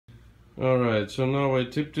Alright, so now I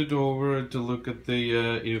tipped it over to look at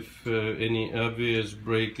the if any obvious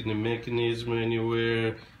break in the mechanism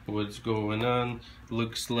anywhere, what's going on.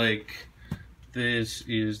 Looks like this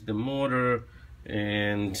is the motor,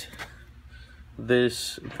 and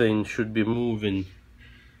this thing should be moving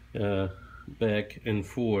back and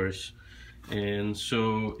forth. And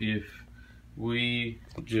so if we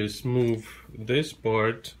just move this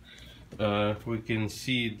part, we can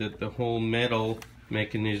see that the whole metal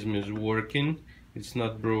mechanism is working. It's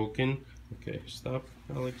not broken. Okay, stop,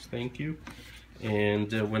 Alex, thank you. And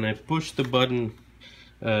when I push the button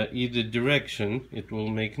either direction, it will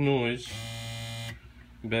make noise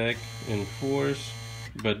back and forth,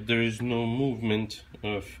 but there is no movement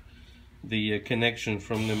of the connection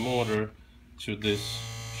from the motor to this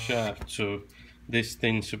shaft. So this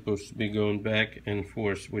thing's supposed to be going back and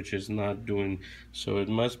forth, which is not doing. So it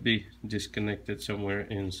must be disconnected somewhere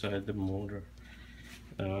inside the motor.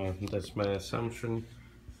 That's my assumption.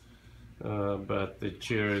 But the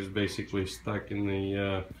chair is basically stuck in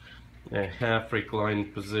the half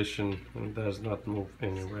reclined position and does not move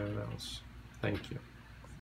anywhere else. Thank you.